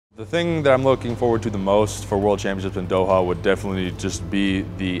The thing that I'm looking forward to the most for World Championships in Doha would definitely just be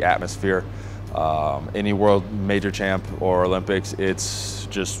the atmosphere. Any World Major Champ or Olympics, it's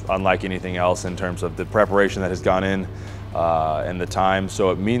just unlike anything else in terms of the preparation that has gone in and the time. So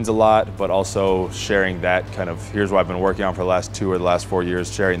it means a lot, but also sharing that kind of, here's what I've been working on for the last 2 or the last 4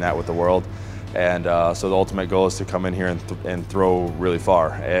 years, sharing that with the world. And so the ultimate goal is to come in here and throw really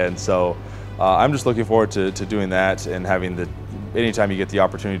far. And so I'm just looking forward to doing that and having anytime you get the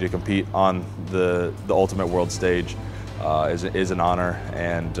opportunity to compete on the ultimate world stage is an honor.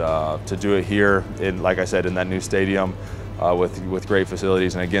 And to do it here, like I said, in that new stadium with great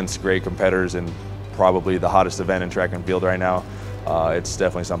facilities and against great competitors and probably the hottest event in track and field right now, it's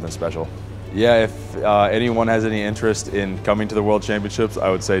definitely something special. Yeah, if anyone has any interest in coming to the World Championships, I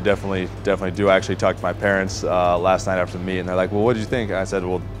would say definitely do. I actually talked to my parents last night after the meet, and they're like, well, what did you think? And I said,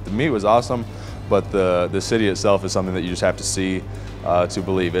 well, the meet was awesome, but the city itself is something that you just have to see to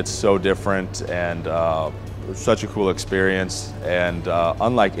believe. It's so different and such a cool experience, and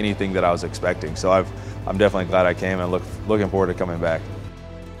unlike anything that I was expecting. So I'm definitely glad I came and looking forward to coming back.